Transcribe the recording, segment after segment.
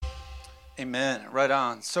Amen. Right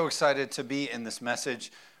on. So excited to be in this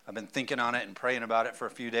message. I've been thinking on it and praying about it for a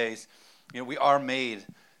few days. We are made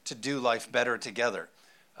to do life better together.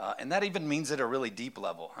 And that even means at a really deep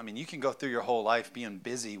level. I mean, you can go through your whole life being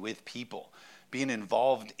busy with people, being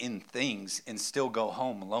involved in things, and still go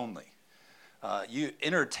home lonely.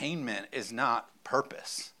 Entertainment is not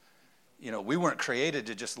purpose. We weren't created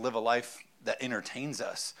to just live a life that entertains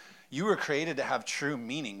us. You were created to have true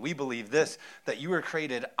meaning. We believe this, that you were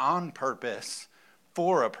created on purpose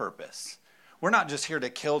for a purpose. We're not just here to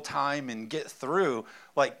kill time and get through.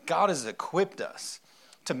 Like, God has equipped us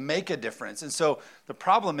to make a difference. And so the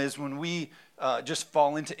problem is when we just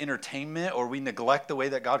fall into entertainment or we neglect the way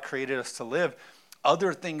that God created us to live,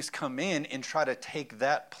 other things come in and try to take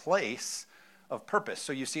that place of purpose.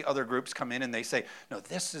 So you see other groups come in and they say, no,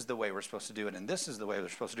 this is the way we're supposed to do it, and this is the way we're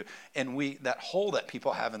supposed to do it. And that hole that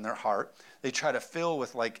people have in their heart, they try to fill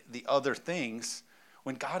with like the other things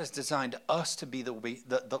when God has designed us to be the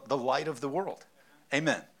light of the world.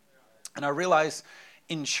 Amen. And I realize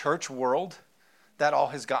in church world, that all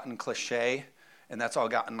has gotten cliche, and that's all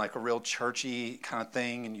gotten like a real churchy kind of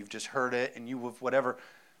thing, and you've just heard it, and whatever.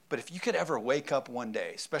 But if you could ever wake up one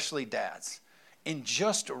day, especially dads, and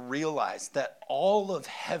just realize that all of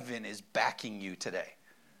heaven is backing you today.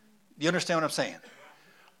 You understand what I'm saying?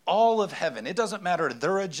 All of heaven. It doesn't matter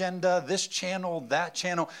their agenda, this channel, that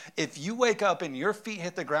channel. If you wake up and your feet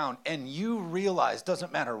hit the ground and you realize,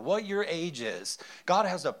 doesn't matter what your age is, God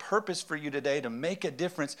has a purpose for you today to make a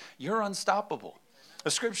difference, you're unstoppable. The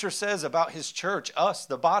scripture says about his church, us,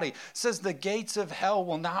 the body, says the gates of hell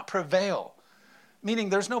will not prevail. Meaning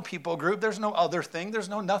there's no people group, there's no other thing, there's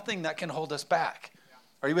nothing that can hold us back.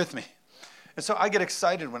 Are you with me? And so I get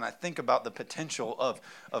excited when I think about the potential of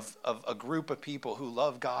a group of people who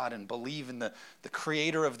love God and believe in the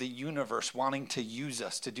creator of the universe wanting to use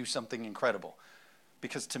us to do something incredible.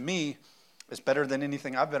 Because to me, it's better than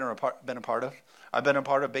anything I've been a part of. I've been a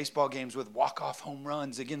part of baseball games with walk-off home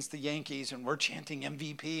runs against the Yankees, and we're chanting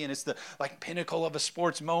MVP, and it's the pinnacle of a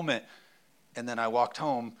sports moment. And then I walked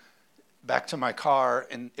home back to my car,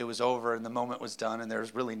 and it was over, and the moment was done, and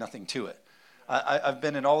there's really nothing to it. I've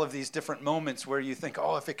been in all of these different moments where you think,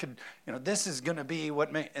 oh, if it could, this is going to be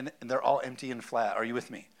what and they're all empty and flat. Are you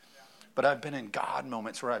with me? Yeah. But I've been in God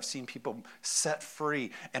moments where I've seen people set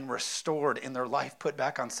free and restored in their life, put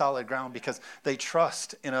back on solid ground because they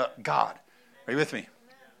trust in a God. Are you with me?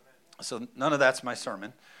 So none of that's my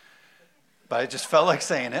sermon, but I just felt like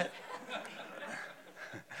saying it.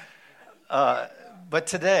 But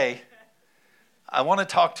today, I want to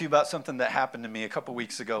talk to you about something that happened to me a couple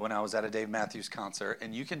weeks ago when I was at a Dave Matthews concert.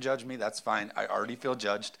 And you can judge me, that's fine. I already feel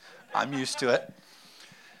judged. I'm used to it.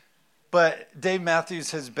 But Dave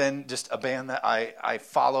Matthews has been just a band that I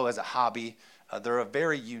follow as a hobby. They're a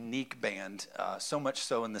very unique band, so much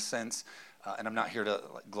so in the sense, and I'm not here to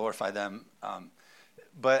glorify them,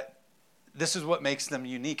 but this is what makes them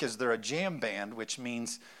unique is they're a jam band, which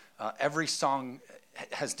means every song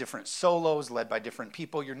has different solos led by different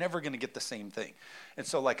people. You're never going to get the same thing. And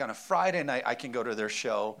so like on a Friday night, I can go to their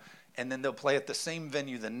show, and then they'll play at the same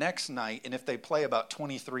venue the next night. And if they play about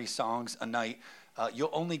 23 songs a night, you'll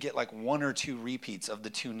only get like one or two repeats of the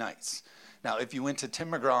two nights. Now, if you went to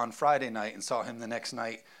Tim McGraw on Friday night and saw him the next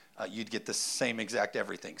night, you'd get the same exact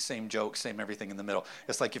everything, same joke, same everything in the middle.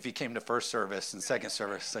 It's like if you came to first service and second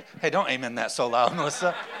service, like, hey, don't amen that so loud,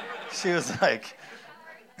 Melissa. She was like...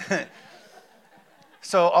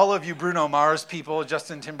 So all of you Bruno Mars people,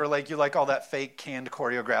 Justin Timberlake, you like all that fake canned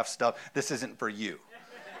choreographed stuff. This isn't for you.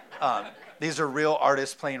 These are real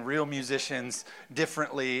artists playing real musicians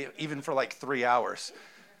differently, even for like 3 hours.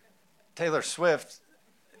 Taylor Swift,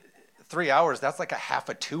 3 hours, that's like a half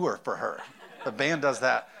a tour for her. The band does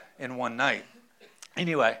that in one night.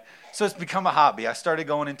 Anyway, so it's become a hobby. I started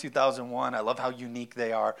going in 2001. I love how unique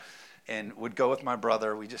they are and would go with my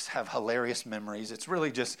brother. We just have hilarious memories. It's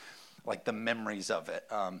really just like the memories of it.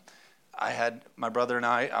 I had my brother and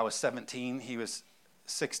I was 17, he was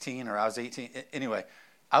 16, or I was 18. Anyway,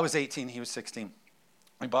 I was 18, he was 16.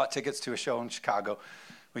 We bought tickets to a show in Chicago.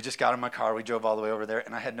 We just got in my car, we drove all the way over there,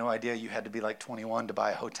 and I had no idea you had to be like 21 to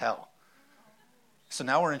buy a hotel. So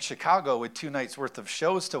now we're in Chicago with 2 nights worth of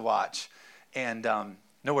shows to watch and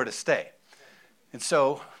nowhere to stay. And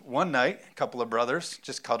so one night, a couple of brothers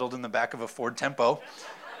just cuddled in the back of a Ford Tempo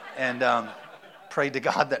and prayed to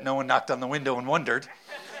God that no one knocked on the window and wondered.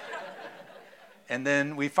 And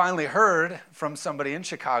then we finally heard from somebody in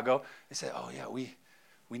Chicago. They said, oh, yeah,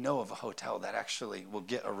 we know of a hotel that actually will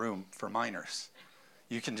get a room for minors.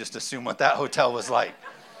 You can just assume what that hotel was like.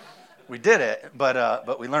 We did it,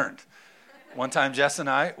 but we learned. One time, Jess and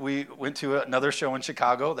I, we went to another show in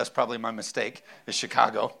Chicago. That's probably my mistake, is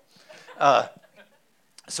Chicago.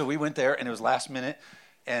 So we went there, and it was last minute,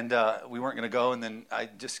 and we weren't going to go, and then I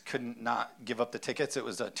just couldn't not give up the tickets. It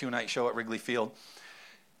was a 2-night show at Wrigley Field.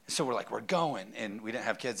 So we're like, we're going, and we didn't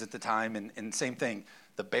have kids at the time, and same thing.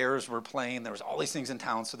 The Bears were playing. There was all these things in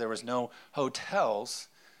town, so there was no hotels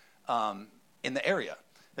in the area.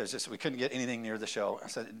 It was just, we couldn't get anything near the show. I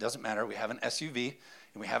said, it doesn't matter. We have an SUV,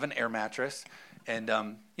 and we have an air mattress, and,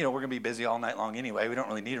 we're going to be busy all night long anyway. We don't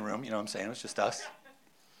really need a room, you know what I'm saying? It's just us.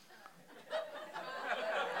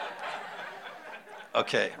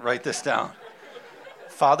 Okay, write this down.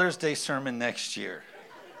 Father's Day sermon next year.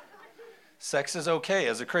 Sex is okay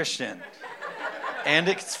as a Christian, and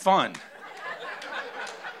it's fun.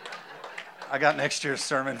 I got next year's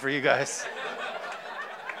sermon for you guys.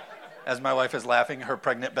 As my wife is laughing her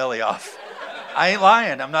pregnant belly off. I ain't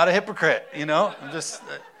lying. I'm not a hypocrite, I'm just...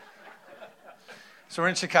 So we're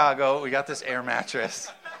in Chicago. We got this air mattress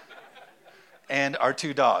and our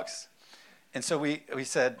 2 dogs. And so we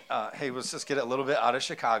said, hey, let's just get a little bit out of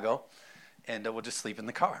Chicago, and we'll just sleep in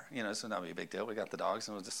the car. So not be a big deal. We got the dogs,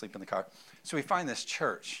 and we'll just sleep in the car. So we find this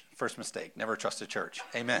church. First mistake, never trust a church.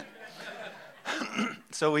 Amen.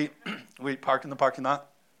 So we park in the parking lot,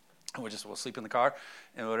 and we'll sleep in the car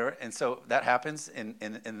and whatever. And so that happens, and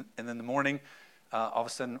then in the morning, all of a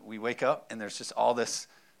sudden we wake up, and there's just all this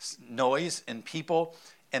noise and people,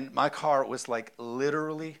 and my car was like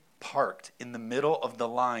literally parked in the middle of the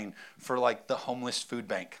line for like the homeless food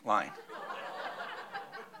bank line.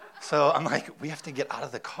 So I'm like, we have to get out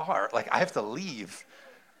of the car. Like, I have to leave.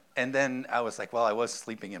 And then I was like, well, I was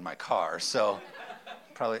sleeping in my car. So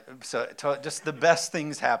just the best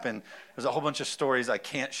things happen. There's a whole bunch of stories I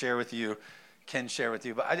can't share with you, can share with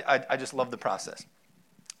you. But I just love the process.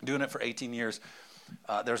 Doing it for 18 years.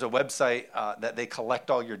 There's a website that they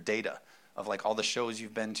collect all your data of like all the shows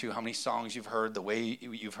you've been to, how many songs you've heard, the way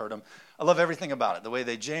you've heard them. I love everything about it. The way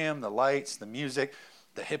they jam, the lights, the music,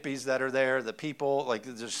 the hippies that are there, the people, like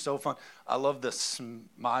they're so fun. I love the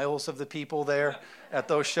smiles of the people there at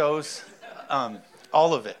those shows.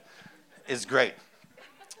 All of it is great.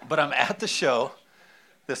 But I'm at the show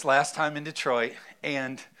this last time in Detroit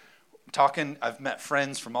and talking, I've met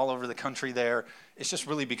friends from all over the country there. It's just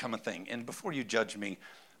really become a thing. And before you judge me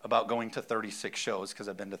about going to 36 shows, because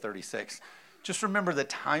I've been to 36, just remember the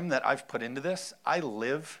time that I've put into this. I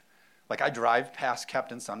drive past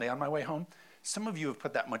Captain Sunday on my way home. Some of you have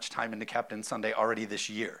put that much time into Captain Sunday already this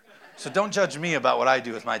year. So don't judge me about what I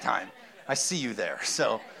do with my time. I see you there.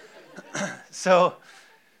 So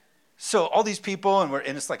all these people,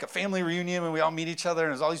 and it's like a family reunion, and we all meet each other,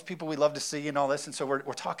 and there's all these people we love to see and all this. And so we're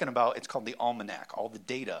talking about, it's called the Almanac, all the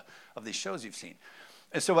data of these shows you've seen.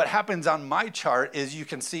 And so what happens on my chart is you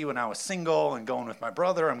can see when I was single and going with my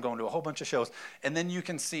brother, I'm going to a whole bunch of shows. And then you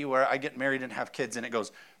can see where I get married and have kids, and it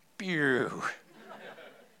goes, pew.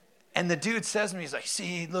 And the dude says to me, he's like,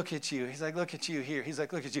 see, look at you. He's like, look at you here. He's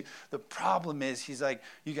like, look at you. The problem is, he's like,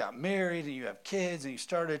 you got married and you have kids and you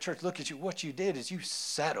started a church. Look at you. What you did is you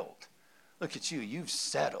settled. Look at you. You've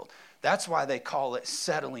settled. That's why they call it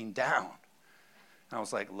settling down. And I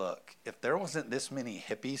was like, look, if there wasn't this many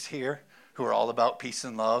hippies here who are all about peace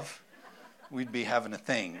and love, we'd be having a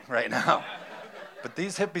thing right now. But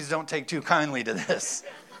these hippies don't take too kindly to this.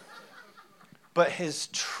 But his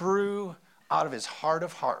true, out of his heart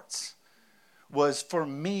of hearts, was for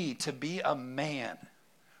me to be a man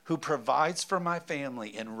who provides for my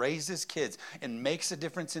family and raises kids and makes a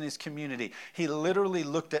difference in his community. He literally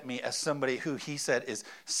looked at me as somebody who he said is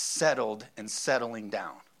settled and settling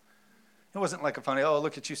down. It wasn't like a funny, oh,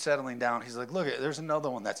 look at you settling down. He's like, look, there's another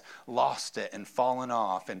one that's lost it and fallen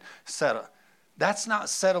off and settled. That's not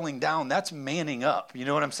settling down. That's manning up. You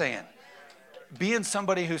know what I'm saying? Being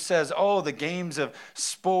somebody who says, oh, the games of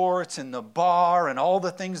sports and the bar and all the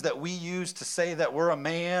things that we use to say that we're a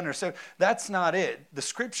man or so, that's not it. The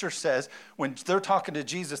scripture says when they're talking to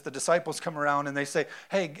Jesus, the disciples come around and they say,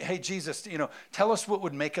 hey, Jesus, tell us what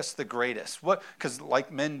would make us the greatest. What? Because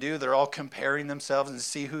like men do, they're all comparing themselves and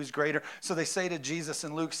see who's greater. So they say to Jesus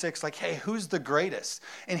in Luke 6, like, hey, who's the greatest?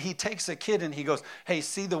 And he takes a kid and he goes, hey,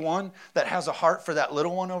 see the one that has a heart for that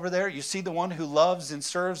little one over there? You see the one who loves and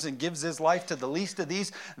serves and gives his life to the least of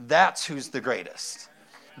these? That's who's the greatest.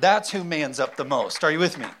 That's who mans up the most. Are you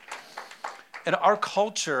with me? And our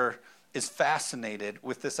culture is fascinated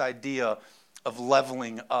with this idea of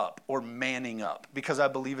leveling up or manning up because I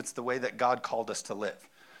believe it's the way that God called us to live.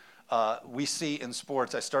 We see in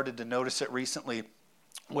sports, I started to notice it recently,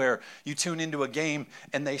 where you tune into a game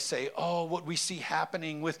and they say, oh, what we see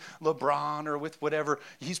happening with LeBron or with whatever,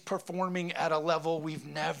 he's performing at a level we've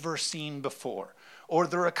never seen before. Or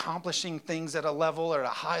they're accomplishing things at a level or at a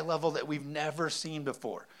high level that we've never seen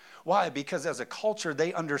before. Why? Because as a culture,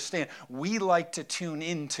 they understand we like to tune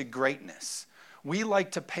into greatness. We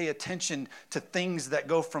like to pay attention to things that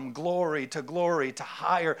go from glory, to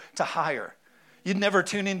higher, to higher. You'd never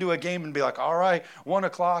tune into a game and be like, all right, 1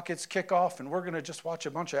 o'clock, it's kickoff, and we're going to just watch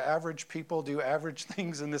a bunch of average people do average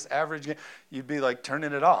things in this average game. You'd be like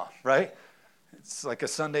turning it off, right? It's like a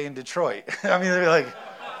Sunday in Detroit. I mean, they're like,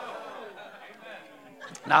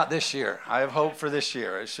 not this year. I have hope for this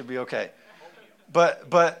year. It should be okay.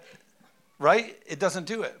 But, right? It doesn't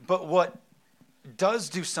do it. But what does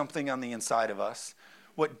do something on the inside of us,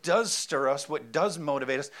 what does stir us, what does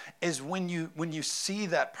motivate us, is when you see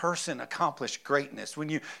that person accomplish greatness, when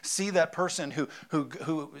you see that person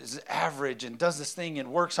who is average and does this thing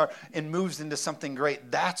and works hard and moves into something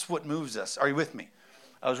great. That's what moves us. Are you with me?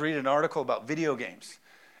 I was reading an article about video games,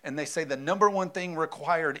 and they say the number one thing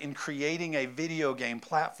required in creating a video game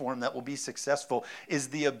platform that will be successful is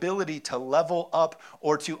the ability to level up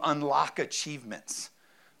or to unlock achievements.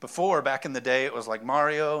 Before, back in the day, it was like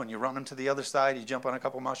Mario, and you run them to the other side, you jump on a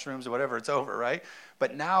couple mushrooms or whatever, it's over, right?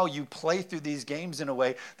 But now you play through these games in a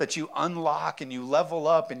way that you unlock and you level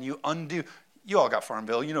up and you undo. You all got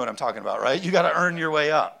Farmville, you know what I'm talking about, right? You got to earn your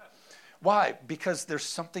way up. Why? Because there's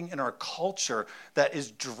something in our culture that is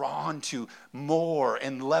drawn to more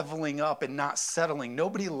and leveling up and not settling.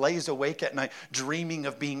 Nobody lays awake at night dreaming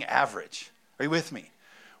of being average. Are you with me?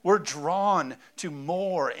 We're drawn to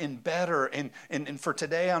more and better. And for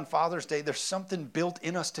today on Father's Day, there's something built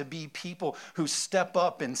in us to be people who step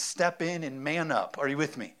up and step in and man up. Are you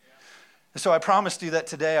with me? So I promised you that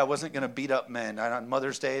today I wasn't going to beat up men. On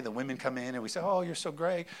Mother's Day, the women come in and we say, oh, you're so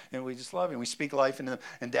great. And we just love you. And we speak life into them.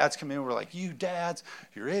 And dads come in and we're like, you dads,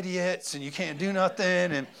 you're idiots and you can't do nothing.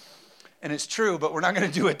 And it's true, but we're not going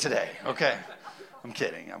to do it today. Okay? I'm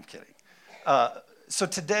kidding. So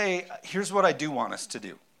today, here's what I do want us to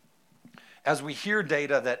do. As we hear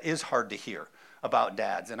data that is hard to hear about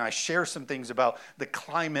dads, and I share some things about the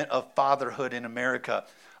climate of fatherhood in America,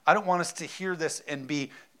 I don't want us to hear this and be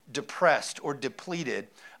depressed or depleted.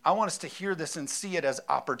 I want us to hear this and see it as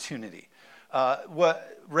opportunity.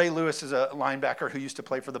 Ray Lewis is a linebacker who used to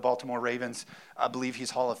play for the Baltimore Ravens. I believe he's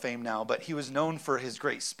Hall of Fame now, but he was known for his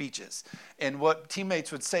great speeches. And what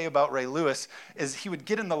teammates would say about Ray Lewis is he would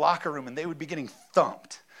get in the locker room and they would be getting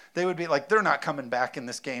thumped. They would be like, they're not coming back in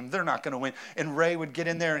this game. They're not going to win. And Ray would get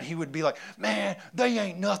in there and he would be like, man, they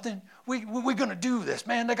ain't nothing. We're going to do this.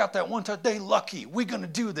 Man, they got that one touch. They lucky. We're going to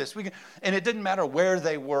do this. And it didn't matter where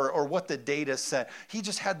they were or what the data said. He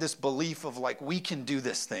just had this belief of like, we can do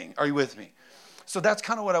this thing. Are you with me? So that's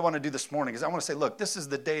kind of what I want to do this morning is I want to say, look, this is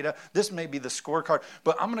the data. This may be the scorecard.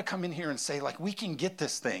 But I'm going to come in here and say, like, we can get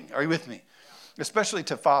this thing. Are you with me? Especially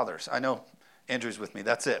to fathers. I know Andrew's with me.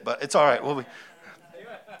 That's it. But it's all right.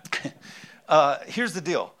 Here's the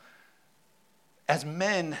deal. As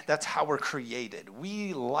men, that's how we're created.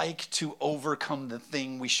 We like to overcome the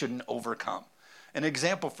thing we shouldn't overcome. An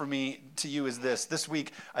example for me to you is this. This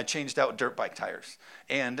week, I changed out dirt bike tires.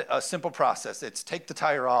 And a simple process. It's take the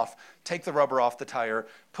tire off, take the rubber off the tire,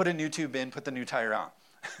 put a new tube in, put the new tire on.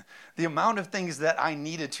 The amount of things that I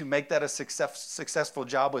needed to make that a successful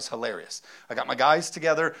job was hilarious. I got my guys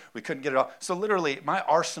together. We couldn't get it off. So literally, my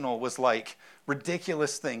arsenal was like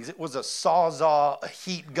ridiculous things. It was a Sawzall, a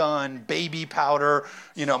heat gun, baby powder,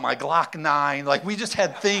 my Glock 9. Like, we just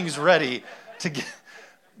had things ready to get.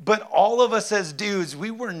 But all of us as dudes,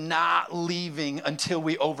 we were not leaving until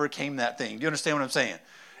we overcame that thing. Do you understand what I'm saying?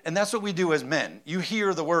 And that's what we do as men. You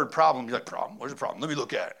hear the word problem. You're like, problem? Where's the problem? Let me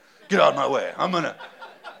look at it. Get out of my way.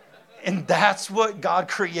 And that's what God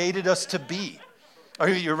created us to be.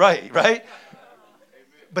 You're right?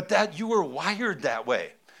 But that you were wired that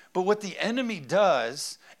way. But what the enemy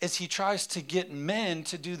does is he tries to get men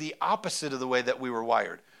to do the opposite of the way that we were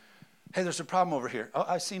wired. Hey, there's a problem over here. Oh,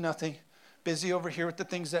 I see nothing. Busy over here with the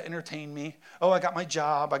things that entertain me. Oh, I got my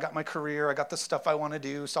job. I got my career. I got the stuff I want to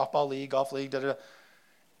do. Softball league, golf league, da-da-da.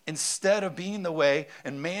 Instead of being the way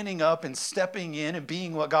and manning up and stepping in and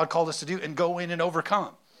being what God called us to do and go in and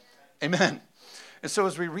overcome. Amen. And so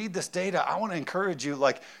as we read this data, I want to encourage you,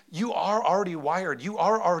 like, you are already wired. You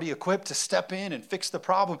are already equipped to step in and fix the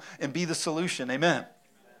problem and be the solution. Amen.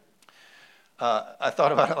 I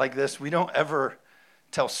thought about it like this. We don't ever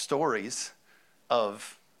tell stories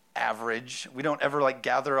of average. We don't ever like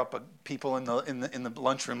gather up people in the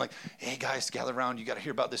lunchroom like, hey guys, gather around. You got to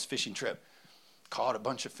hear about this fishing trip. Caught a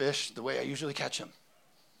bunch of fish the way I usually catch them.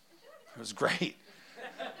 It was great.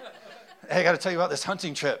 Hey, I got to tell you about this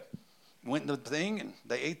hunting trip. Went in the thing and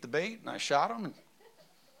they ate the bait and I shot them.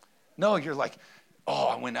 No, you're like, Oh,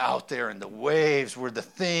 I went out there and the waves were the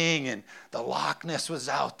thing and the Loch Ness was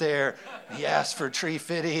out there. He asked for Tree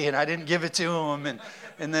Fitty and I didn't give it to him.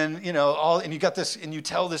 And then, and you got this, and you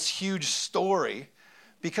tell this huge story.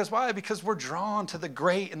 Because why? Because we're drawn to the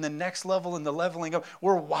great and the next level and the leveling up.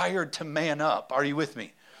 We're wired to man up. Are you with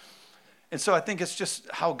me? And so I think it's just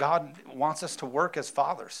how God wants us to work as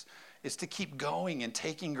fathers, is to keep going and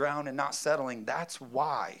taking ground and not settling. That's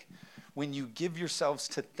why when you give yourselves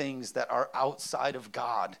to things that are outside of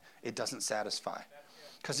God, it doesn't satisfy.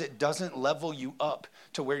 Because it doesn't level you up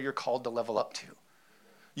to where you're called to level up to.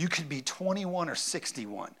 You could be 21 or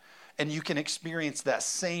 61. And you can experience that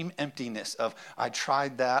same emptiness of, I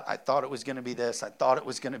tried that, I thought it was going to be this, I thought it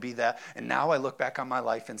was going to be that, and now I look back on my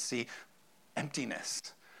life and see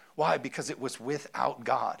emptiness. Why? Because it was without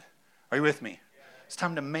God. Are you with me? It's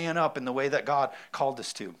time to man up in the way that God called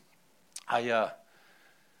us to. I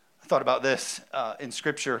thought about this in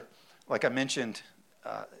Scripture. Like I mentioned,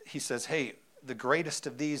 he says, hey, the greatest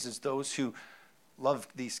of these is those who love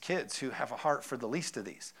these kids, who have a heart for the least of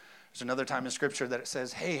these. There's another time in Scripture that it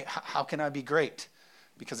says, hey, how can I be great?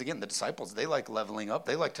 Because again, the disciples, they like leveling up.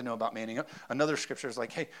 They like to know about manning up. Another Scripture is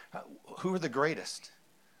like, hey, who are the greatest?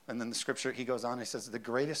 And then the Scripture, he goes on, he says, the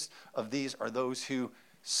greatest of these are those who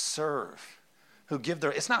serve, who give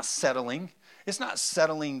their, it's not settling. It's not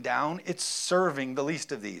settling down. It's serving the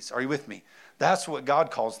least of these. Are you with me? That's what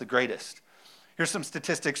God calls the greatest. Here's some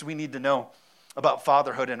statistics we need to know about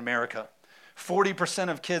fatherhood in America. 40%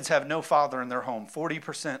 of kids have no father in their home.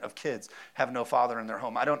 40% of kids have no father in their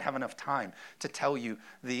home. I don't have enough time to tell you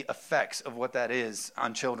the effects of what that is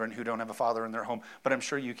on children who don't have a father in their home, but I'm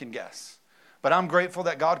sure you can guess. But I'm grateful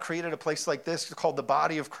that God created a place like this called the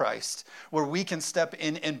body of Christ, where we can step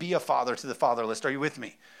in and be a father to the fatherless. Are you with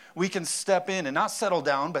me? We can step in and not settle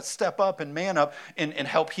down, but step up and man up and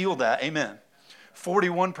help heal that. Amen.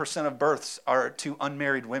 41% of births are to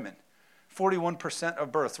unmarried women. 41% of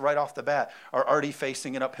births right off the bat are already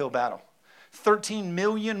facing an uphill battle. 13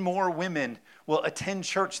 million more women will attend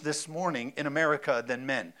church this morning in America than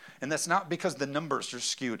men. And that's not because the numbers are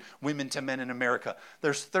skewed, women to men in America.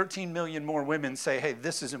 There's 13 million more women say, hey,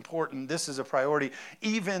 this is important, this is a priority,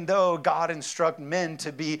 even though God instructs men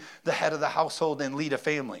to be the head of the household and lead a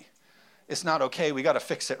family. It's not okay, we got to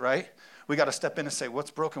fix it, right? We got to step in and say,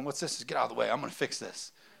 what's broken, what's this? Get out of the way, I'm going to fix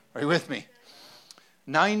this. Are you with me?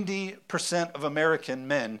 90% of American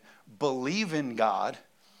men believe in God.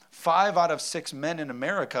 5 out of 6 men in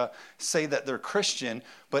America say that they're Christian,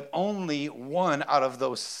 but only 1 out of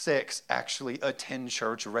those 6 actually attend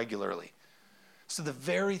church regularly. So the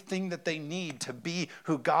very thing that they need to be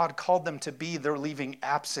who God called them to be, they're leaving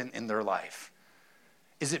absent in their life.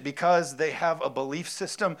 Is it because they have a belief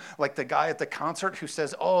system like the guy at the concert who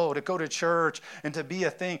says, oh, to go to church and to be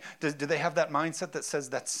a thing? Do they have that mindset that says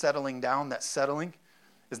that's settling down, that's settling?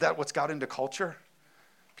 Is that what's got into culture?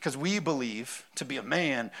 Because we believe to be a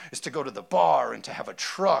man is to go to the bar and to have a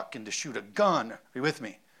truck and to shoot a gun. Are you with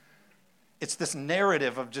me? It's this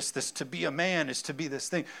narrative of just this, to be a man is to be this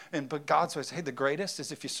thing. But God says, hey, the greatest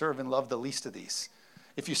is if you serve and love the least of these.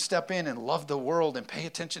 If you step in and love the world and pay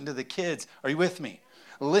attention to the kids. Are you with me?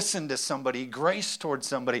 Listen to somebody, grace towards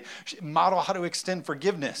somebody, model how to extend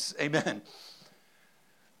forgiveness. Amen.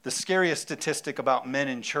 The scariest statistic about men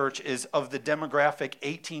in church is of the demographic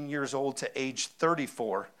 18 years old to age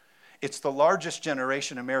 34. It's the largest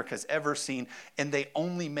generation America's ever seen, and they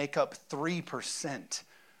only make up 3%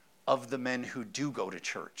 of the men who do go to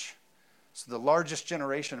church. So the largest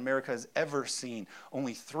generation America has ever seen,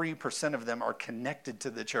 only 3% of them are connected to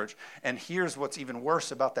the church. And here's what's even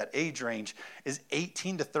worse about that age range is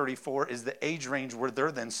 18 to 34 is the age range where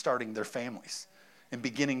they're then starting their families and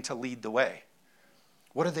beginning to lead the way.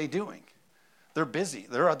 What are they doing? They're busy.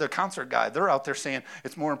 They're the concert guy. They're out there saying,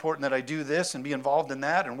 it's more important that I do this and be involved in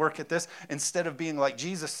that and work at this, instead of being like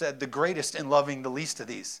Jesus said, the greatest in loving the least of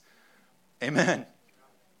these. Amen.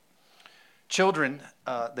 Children,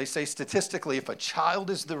 they say statistically, if a child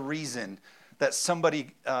is the reason that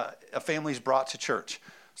a family's brought to church,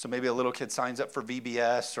 so maybe a little kid signs up for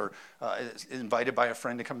VBS or is invited by a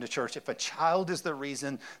friend to come to church. If a child is the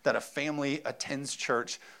reason that a family attends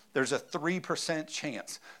church, there's a 3%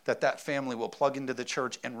 chance that that family will plug into the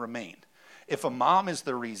church and remain. If a mom is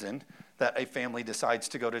the reason that a family decides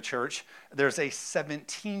to go to church, there's a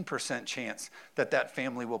 17% chance that that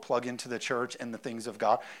family will plug into the church and the things of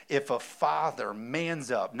God. If a father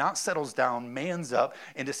mans up, not settles down, mans up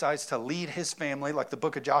and decides to lead his family, like the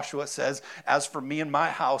book of Joshua says, as for me and my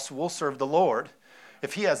house, we'll serve the Lord.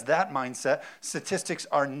 If he has that mindset, statistics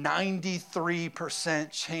are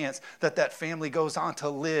 93% chance that that family goes on to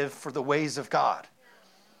live for the ways of God.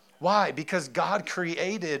 Why? Because God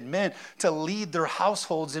created men to lead their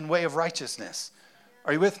households in way of righteousness.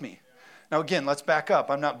 Are you with me? Now again, let's back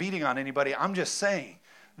up. I'm not beating on anybody. I'm just saying,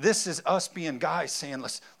 this is us being guys saying,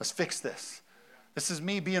 let's fix this. This is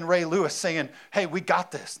me being Ray Lewis saying, hey, we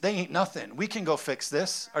got this. They ain't nothing. We can go fix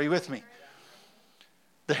this. Are you with me?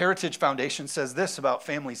 The Heritage Foundation says this about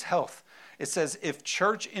families' health. It says, if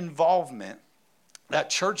church involvement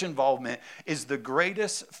is the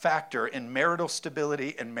greatest factor in marital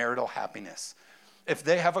stability and marital happiness. If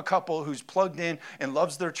they have a couple who's plugged in and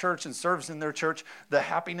loves their church and serves in their church, the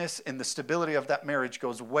happiness and the stability of that marriage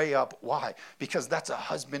goes way up. Why? Because that's a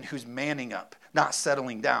husband who's manning up, not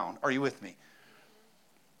settling down. Are you with me?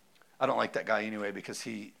 I don't like that guy anyway because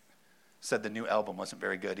he said the new album wasn't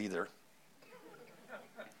very good either.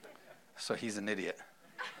 So he's an idiot.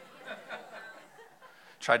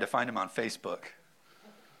 Tried to find him on Facebook.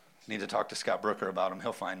 Need to talk to Scott Brooker about him.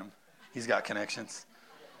 He'll find him. He's got connections.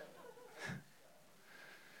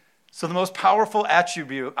 So the most powerful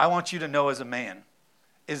attribute I want you to know as a man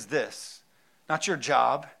is this. Not your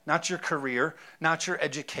job, not your career, not your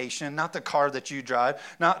education, not the car that you drive,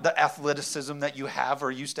 not the athleticism that you have or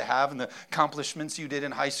used to have and the accomplishments you did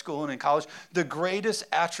in high school and in college. The greatest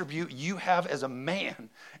attribute you have as a man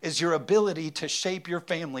is your ability to shape your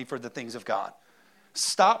family for the things of God.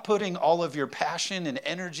 Stop putting all of your passion and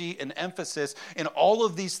energy and emphasis in all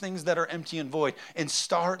of these things that are empty and void and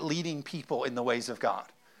start leading people in the ways of God.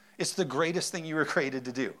 It's the greatest thing you were created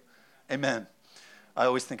to do. Amen. I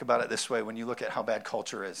always think about it this way when you look at how bad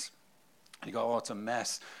culture is. You go, oh, it's a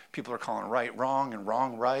mess. People are calling right wrong and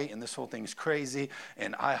wrong right, and this whole thing's crazy.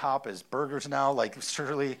 And IHOP is burgers now. Like,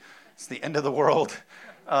 surely it's the end of the world.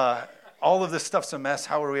 All of this stuff's a mess.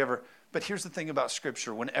 How are we ever... But here's the thing about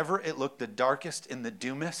Scripture. Whenever it looked the darkest and the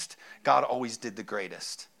doomest, God always did the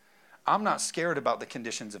greatest. I'm not scared about the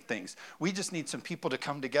conditions of things. We just need some people to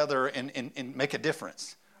come together and make a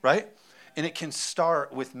difference, right? And it can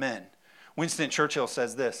start with men. Winston Churchill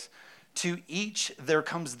says this, to each there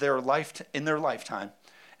comes in their lifetime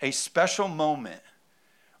a special moment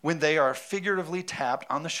when they are figuratively tapped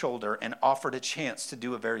on the shoulder and offered a chance to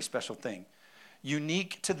do a very special thing.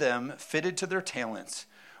 Unique to them, fitted to their talents.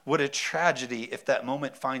 What a tragedy if that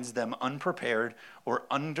moment finds them unprepared or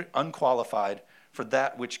unqualified for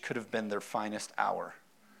that which could have been their finest hour.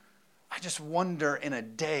 I just wonder in a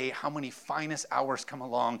day how many finest hours come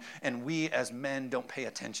along and we as men don't pay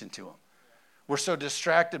attention to them. We're so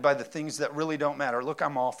distracted by the things that really don't matter. Look,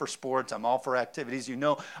 I'm all for sports. I'm all for activities. You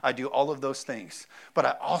know, I do all of those things. But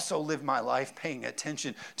I also live my life paying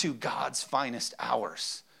attention to God's finest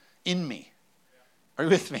hours in me. Are you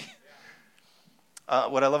with me?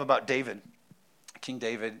 What I love about David, King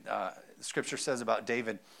David, Scripture says about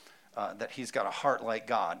David that he's got a heart like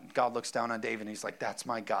God. God looks down on David and he's like, that's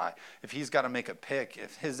my guy. If he's got to make a pick,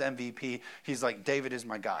 if his MVP, he's like, David is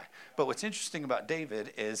my guy. But what's interesting about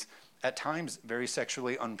David is at times very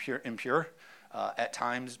sexually impure, at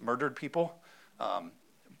times murdered people.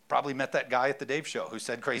 Probably met that guy at the Dave show who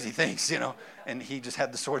said crazy things, you know, and he just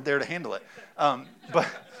had the sword there to handle it.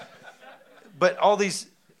 But all these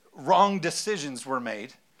wrong decisions were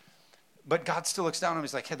made, but God still looks down on him.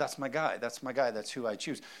 He's like, hey, that's my guy. That's my guy. That's who I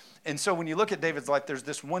choose. And so when you look at David's life, there's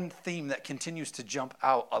this one theme that continues to jump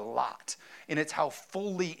out a lot, and it's how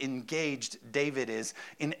fully engaged David is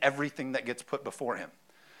in everything that gets put before him.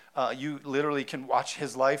 You literally can watch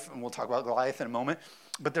his life, and we'll talk about Goliath in a moment,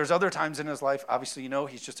 but there's other times in his life, obviously, you know,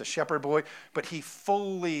 he's just a shepherd boy, but he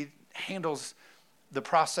fully handles the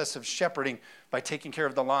process of shepherding by taking care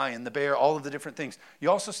of the lion, the bear, all of the different things. You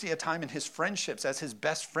also see a time in his friendships as his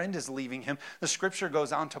best friend is leaving him. The Scripture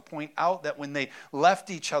goes on to point out that when they left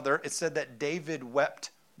each other, it said that David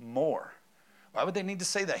wept more. Why would they need to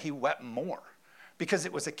say that? He wept more. Because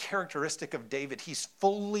it was a characteristic of David. He's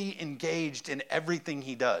fully engaged in everything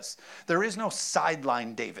he does. There is no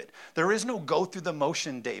sideline David. There is no go through the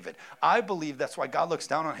motion David. I believe that's why God looks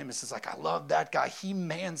down on him and says, like, I love that guy. He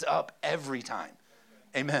mans up every time.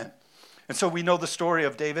 Amen. And so we know the story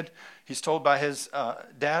of David. He's told by his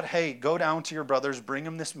dad, hey, go down to your brothers, bring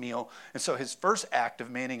them this meal. And so his first act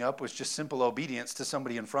of manning up was just simple obedience to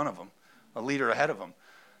somebody in front of him, a leader ahead of him.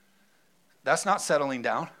 That's not settling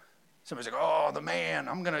down. Somebody's like, oh, the man,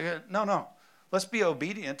 I'm going to get... No. Let's be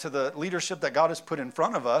obedient to the leadership that God has put in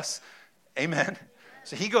front of us. Amen.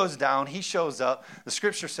 So he goes down, he shows up. The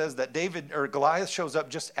Scripture says that Goliath shows up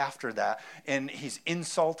just after that, and he's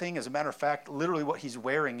insulting. As a matter of fact, literally what he's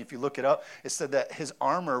wearing, if you look it up, it said that his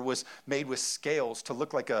armor was made with scales to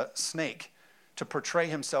look like a snake, to portray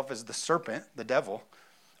himself as the serpent, the devil.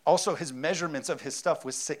 Also, his measurements of his stuff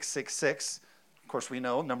was 666. Of course, we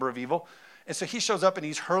know, number of evil. And so he shows up and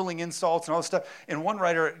he's hurling insults and all this stuff. And one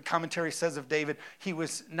writer commentary says of David, he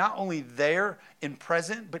was not only there and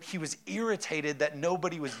present, but he was irritated that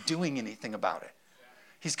nobody was doing anything about it.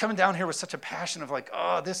 He's coming down here with such a passion of like,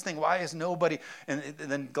 oh, this thing, why is nobody? And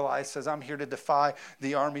then Goliath says, I'm here to defy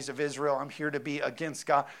the armies of Israel. I'm here to be against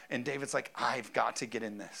God. And David's like, I've got to get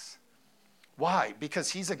in this. Why?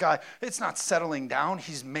 Because he's a guy, it's not settling down.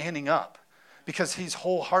 He's manning up because he's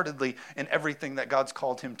wholeheartedly in everything that God's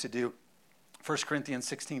called him to do. 1 Corinthians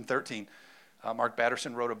 16:13. Mark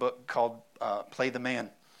Batterson wrote a book called Play the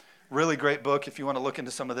Man. Really great book if you want to look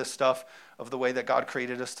into some of this stuff of the way that God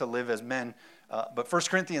created us to live as men. But 1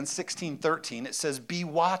 Corinthians 16:13, it says, be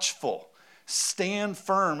watchful, stand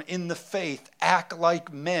firm in the faith, act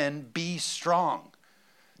like men, be strong.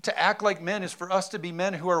 To act like men is for us to be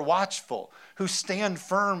men who are watchful, who stand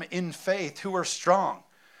firm in faith, who are strong.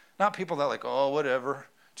 Not people that are like, oh, whatever,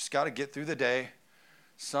 just got to get through the day,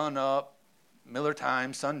 sun up, Miller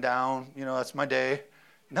time, sundown, that's my day.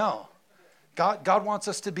 No. God wants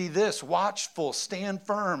us to be this, watchful, stand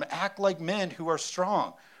firm, act like men who are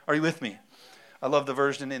strong. Are you with me? I love the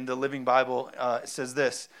version in the Living Bible. It says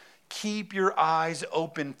this, keep your eyes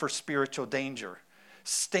open for spiritual danger.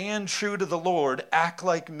 Stand true to the Lord, act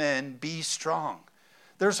like men, be strong.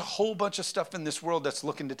 There's a whole bunch of stuff in this world that's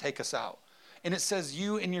looking to take us out. And it says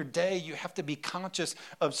you in your day, you have to be conscious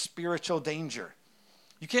of spiritual danger.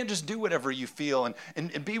 You can't just do whatever you feel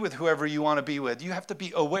and be with whoever you want to be with. You have to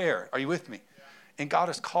be aware. Are you with me? Yeah. And God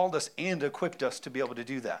has called us and equipped us to be able to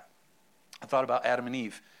do that. I thought about Adam and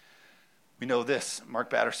Eve. We know this.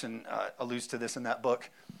 Mark Batterson alludes to this in that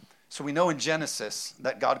book. So we know in Genesis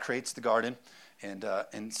that God creates the garden.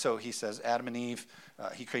 And so he says Adam and Eve,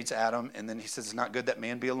 he creates Adam. And then he says it's not good that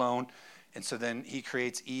man be alone. And so then he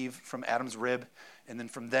creates Eve from Adam's rib. And then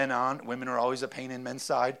from then on, women are always a pain in men's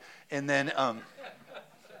side. And then...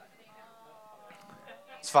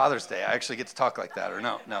 It's Father's Day. I actually get to talk like that, or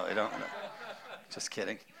no, I don't. No. Just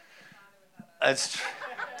kidding. That's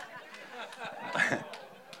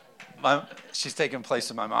she's taking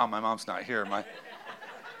place of my mom. My mom's not here.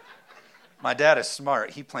 My dad is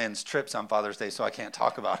smart. He plans trips on Father's Day, so I can't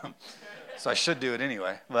talk about him. So I should do it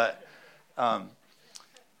anyway. But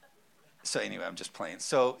so anyway, I'm just playing.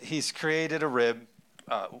 So he's created a rib,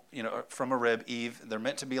 from a rib, Eve. They're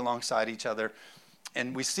meant to be alongside each other.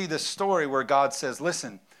 And we see this story where God says,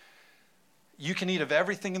 listen, you can eat of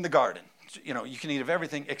everything in the garden. You can eat of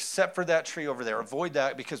everything except for that tree over there. Avoid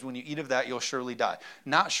that because when you eat of that, you'll surely die.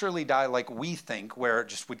 Not surely die like we think where it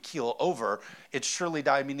just would keel over. It's surely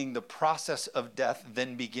die, meaning the process of death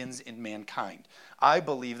then begins in mankind. I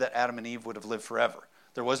believe that Adam and Eve would have lived forever.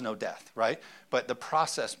 There was no death, right? But the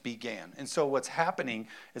process began. And so what's happening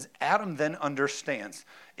is Adam then understands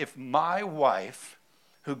if my wife,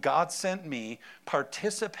 who God sent me,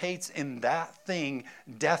 participates in that thing,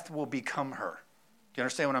 death will become her. Do you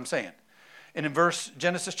understand what I'm saying? And in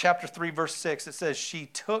Genesis chapter 3, verse 6, it says, she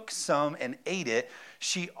took some and ate it.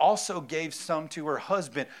 She also gave some to her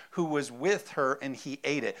husband who was with her, and he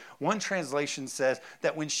ate it. One translation says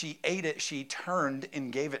that when she ate it, she turned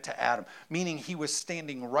and gave it to Adam, meaning he was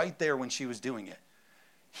standing right there when she was doing it.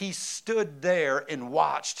 He stood there and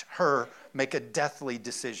watched her make a deathly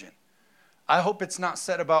decision. I hope it's not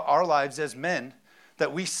said about our lives as men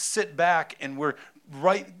that we sit back and we're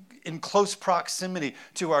right in close proximity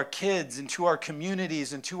to our kids and to our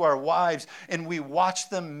communities and to our wives, and we watch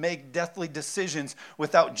them make deathly decisions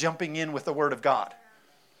without jumping in with the Word of God.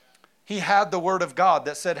 He had the Word of God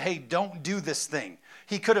that said, hey, don't do this thing.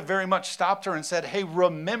 He could have very much stopped her and said, hey,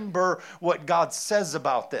 remember what God says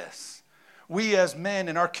about this. We as men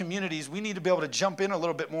in our communities, we need to be able to jump in a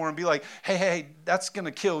little bit more and be like, hey, that's going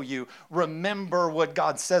to kill you. Remember what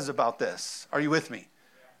God says about this. Are you with me?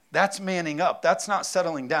 That's manning up. That's not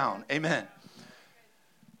settling down. Amen.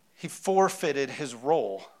 He forfeited his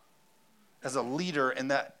role as a leader in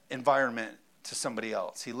that environment to somebody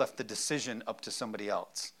else. He left the decision up to somebody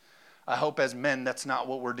else. I hope as men, that's not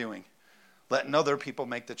what we're doing. Letting other people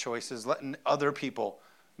make the choices, letting other people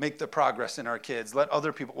make the progress in our kids. Let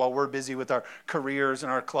other people, while we're busy with our careers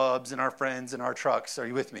and our clubs and our friends and our trucks. Are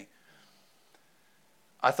you with me?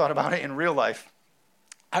 I thought about it in real life.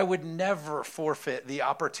 I would never forfeit the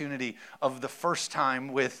opportunity of the first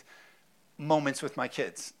time with moments with my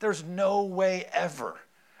kids. There's no way ever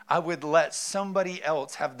I would let somebody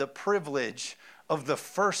else have the privilege of the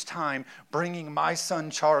first time bringing my son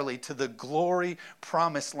Charlie to the glory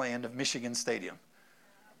promised land of Michigan Stadium.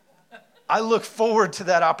 I look forward to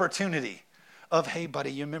that opportunity of, hey,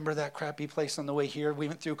 buddy, you remember that crappy place on the way here we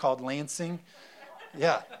went through called Lansing?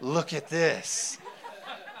 Yeah, look at this.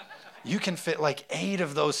 You can fit like 8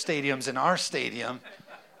 of those stadiums in our stadium.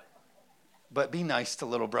 But be nice to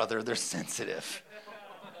little brother. They're sensitive.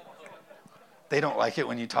 They don't like it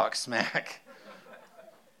when you talk smack.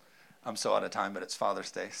 I'm so out of time, but it's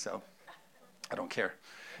Father's Day, so I don't care.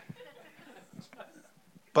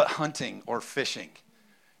 But hunting or fishing,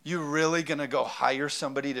 you really going to go hire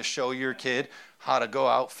somebody to show your kid how to go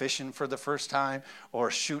out fishing for the first time or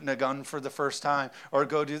shooting a gun for the first time or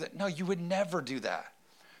go do that? No, you would never do that.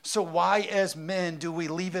 So why as men do we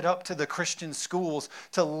leave it up to the Christian schools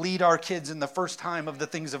to lead our kids in the first time of the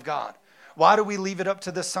things of God? Why do we leave it up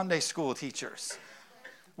to the Sunday school teachers?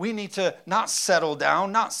 We need to not settle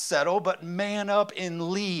down, not settle, but man up and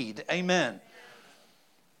lead. Amen.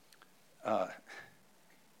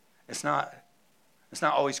 It's not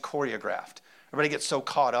always choreographed. Everybody gets so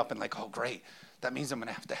caught up in like, oh, great. That means I'm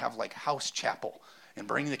going to have like house chapel and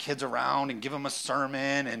bring the kids around and give them a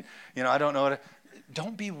sermon. And, I don't know.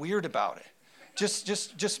 Don't be weird about it.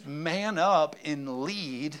 Just man up and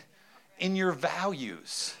lead in your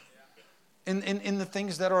values, in the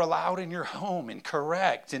things that are allowed in your home and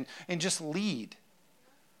correct and just lead.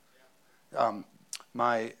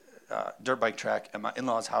 My dirt bike track at my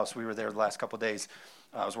in-laws' house, we were there the last couple of days.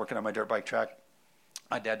 I was working on my dirt bike track.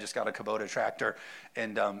 My dad just got a Kubota tractor,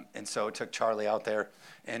 and so it took Charlie out there.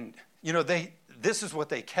 And, this is what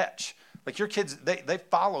they catch. Like your kids, they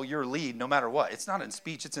follow your lead no matter what. It's not in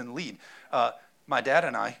speech, it's in lead. My dad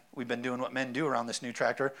and I, we've been doing what men do around this new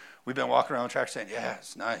tractor. We've been walking around the tractor saying, yeah,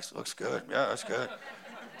 it's nice, looks good, yeah, that's good.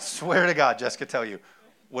 Swear to God, Jessica tell you,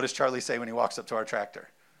 what does Charlie say when he walks up to our tractor?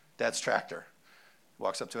 Dad's tractor.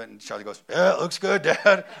 Walks up to it and Charlie goes, yeah, it looks good,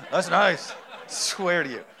 Dad, that's nice. Swear to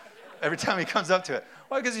you. Every time he comes up to it.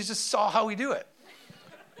 Why? Because he just saw how we do it.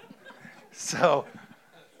 So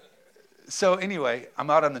anyway, I'm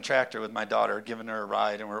out on the tractor with my daughter, giving her a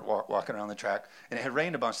ride, and we're walking around the track. And it had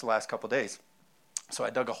rained a bunch the last couple of days. So I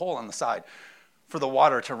dug a hole on the side for the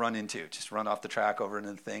water to run into, just run off the track over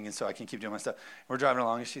into the thing, and so I can keep doing my stuff. We're driving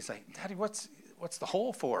along, and she's like, Daddy, what's the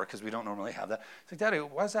hole for? Because we don't normally have that. She's like, Daddy,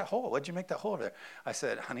 why's that hole? Why'd you make that hole over there? I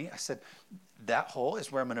said, honey, that hole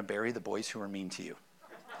is where I'm going to bury the boys who are mean to you.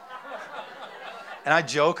 And I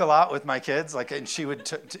joke a lot with my kids, and she would,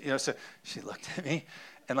 so she looked at me,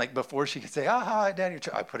 and before she could say, hi, Daddy,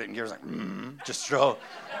 I put it in gears, just throw.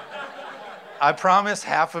 I promise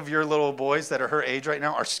half of your little boys that are her age right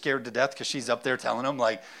now are scared to death because she's up there telling them,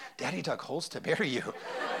 Daddy dug holes to bury you.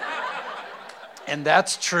 And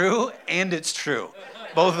that's true, and it's true.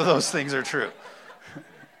 Both of those things are true.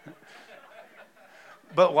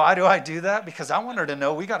 But why do I do that? Because I want her to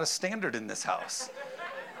know we got a standard in this house.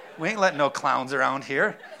 We ain't letting no clowns around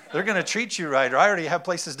here. They're going to treat you right, or I already have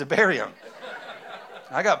places to bury them.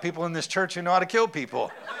 I got people in this church who know how to kill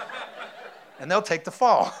people. And they'll take the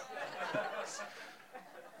fall.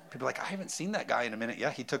 People are like, I haven't seen that guy in a minute. Yeah,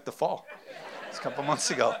 he took the fall. It's a couple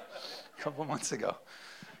months ago.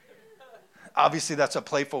 Obviously, that's a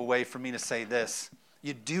playful way for me to say this.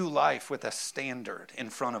 You do life with a standard in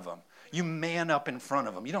front of them. You man up in front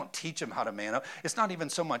of them. You don't teach them how to man up. It's not even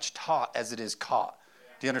so much taught as it is caught.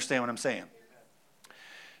 Do you understand what I'm saying?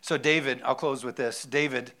 So David, I'll close with this.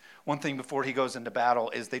 David, one thing before he goes into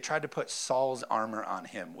battle is they tried to put Saul's armor on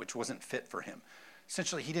him, which wasn't fit for him.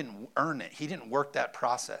 Essentially, he didn't earn it. He didn't work that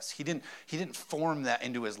process. He didn't form that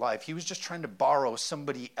into his life. He was just trying to borrow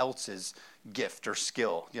somebody else's gift or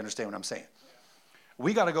skill. You understand what I'm saying?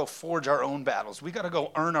 We got to go forge our own battles. We got to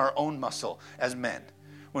go earn our own muscle as men.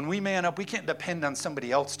 When we man up, we can't depend on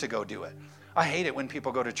somebody else to go do it. I hate it when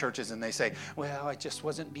people go to churches and they say, well, I just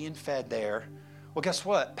wasn't being fed there. Well, guess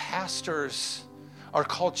what? Pastors are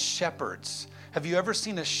called shepherds. Have you ever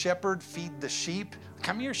seen a shepherd feed the sheep?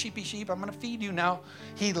 Come here, sheepy sheep, I'm going to feed you now.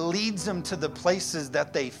 He leads them to the places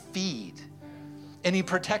that they feed, and he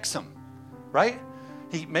protects them, right?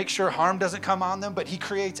 He makes sure harm doesn't come on them, but he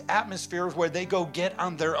creates atmospheres where they go get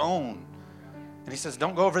on their own. And he says,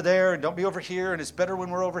 don't go over there, and don't be over here, and it's better when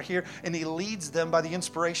we're over here. And he leads them by the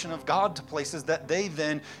inspiration of God to places that they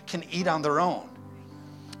then can eat on their own.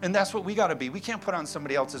 And that's what we got to be. We can't put on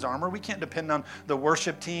somebody else's armor. We can't depend on the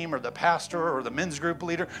worship team or the pastor or the men's group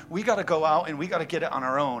leader. We got to go out and we got to get it on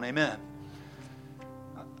our own. Amen.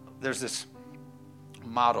 There's this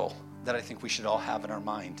model that I think we should all have in our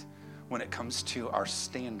mind when it comes to our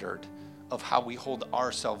standard of how we hold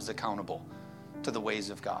ourselves accountable to the ways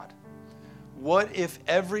of God. What if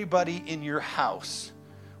everybody in your house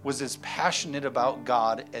was as passionate about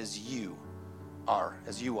God as you are?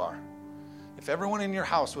 If everyone in your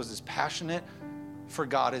house was as passionate for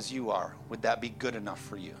God as you are, would that be good enough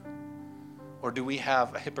for you? Or do we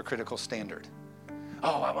have a hypocritical standard?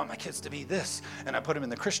 Oh, I want my kids to be this, and I put them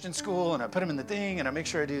in the Christian school, and I put them in the thing, and I make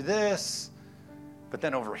sure I do this. But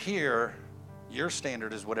then over here, your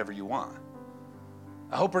standard is whatever you want.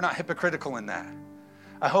 I hope we're not hypocritical in that.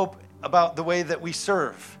 I hope about the way that we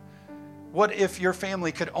serve. What if your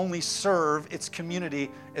family could only serve its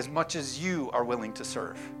community as much as you are willing to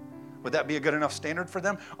serve? Would that be a good enough standard for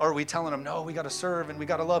them? Or are we telling them, no, we got to serve and we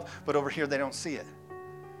got to love, but over here they don't see it?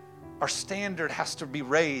 Our standard has to be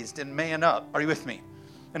raised and man up. Are you with me?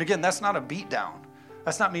 And again, that's not a beat down.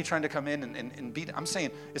 That's not me trying to come in and beat. I'm saying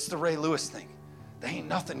it's the Ray Lewis thing. They ain't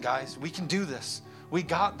nothing, guys. We can do this. We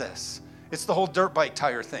got this. It's the whole dirt bike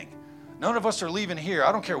tire thing. None of us are leaving here.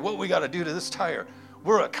 I don't care what we got to do to this tire.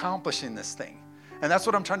 We're accomplishing this thing. And that's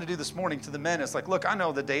what I'm trying to do this morning to the men. It's like, look, I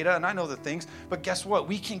know the data and I know the things, but guess what?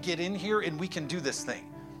 We can get in here and we can do this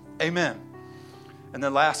thing. Amen. And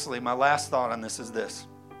then lastly, my last thought on this is this.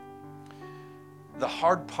 The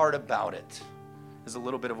hard part about it is a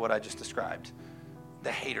little bit of what I just described.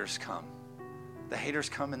 The haters come. The haters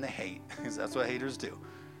come and they hate, because that's what haters do.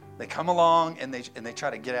 They come along and they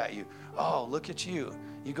try to get at you. Oh, look at you.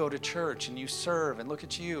 You go to church and you serve, and look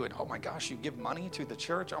at you. And oh my gosh, you give money to the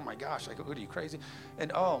church. Oh my gosh, I go, what are you, crazy?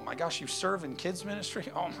 And oh my gosh, you serve in kids ministry.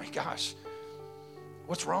 Oh my gosh,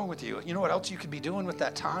 what's wrong with you? You know what else you could be doing with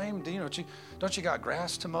that time? Don't you got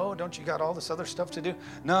grass to mow? Don't you got all this other stuff to do?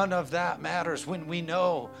 None of that matters when we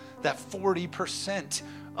know that 40%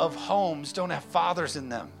 of homes don't have fathers in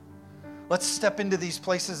them. Let's step into these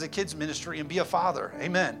places of kids ministry and be a father.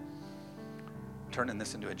 Amen. Turning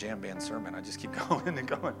this into a jam band sermon. I just keep going and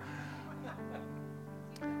going.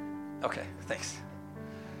 Okay, thanks.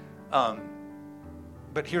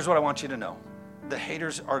 But here's what I want you to know. The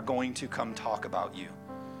haters are going to come talk about you.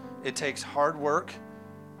 It takes hard work,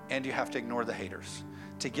 and you have to ignore the haters.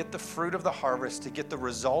 To get the fruit of the harvest, to get the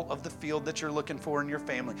result of the field that you're looking for in your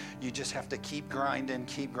family, you just have to keep grinding,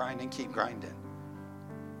 keep grinding, keep grinding.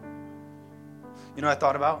 You know what I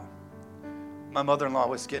thought about? My mother-in-law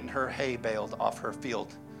was getting her hay baled off her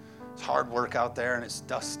field. It's hard work out there, and it's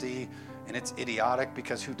dusty, and it's idiotic,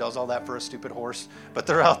 because who does all that for a stupid horse? But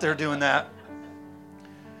they're out there doing that.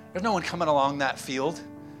 There's no one coming along that field.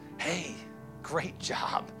 Hey, great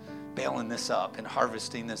job baling this up and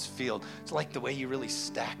harvesting this field. It's like the way you really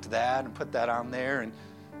stacked that and put that on there. And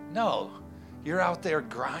no, you're out there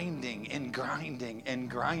grinding and grinding and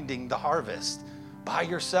grinding the harvest by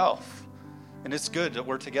yourself. And it's good that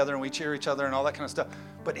we're together and we cheer each other and all that kind of stuff.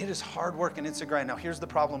 But it is hard work and it's a grind. Now, here's the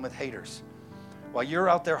problem with haters. While you're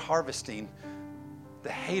out there harvesting,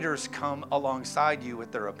 the haters come alongside you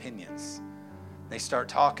with their opinions. They start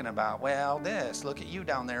talking about, well, this, look at you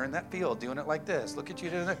down there in that field doing it like this. Look at you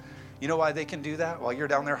doing it. You know why they can do that while you're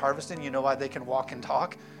down there harvesting? You know why they can walk and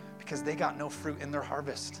talk? Because they got no fruit in their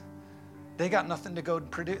harvest. They got nothing to go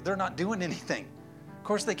produce. They're not doing anything. Of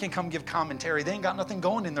course, they can come give commentary. They ain't got nothing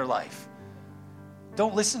going in their life.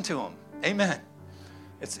 Don't listen to them. Amen.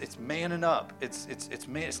 It's manning up.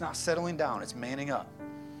 It's not settling down. It's manning up.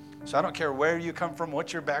 So I don't care where you come from,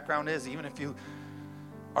 what your background is, even if you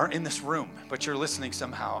aren't in this room, but you're listening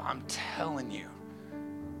somehow. I'm telling you,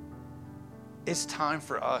 it's time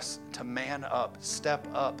for us to man up, step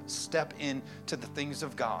into the things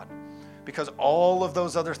of God. Because all of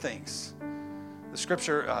those other things, the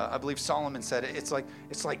scripture, I believe Solomon said it,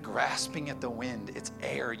 it's like grasping at the wind. It's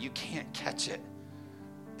air. You can't catch it.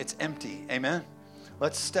 It's empty. Amen?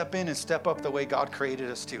 Let's step in and step up the way God created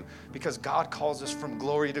us to, because God calls us from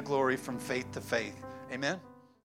glory to glory, from faith to faith. Amen?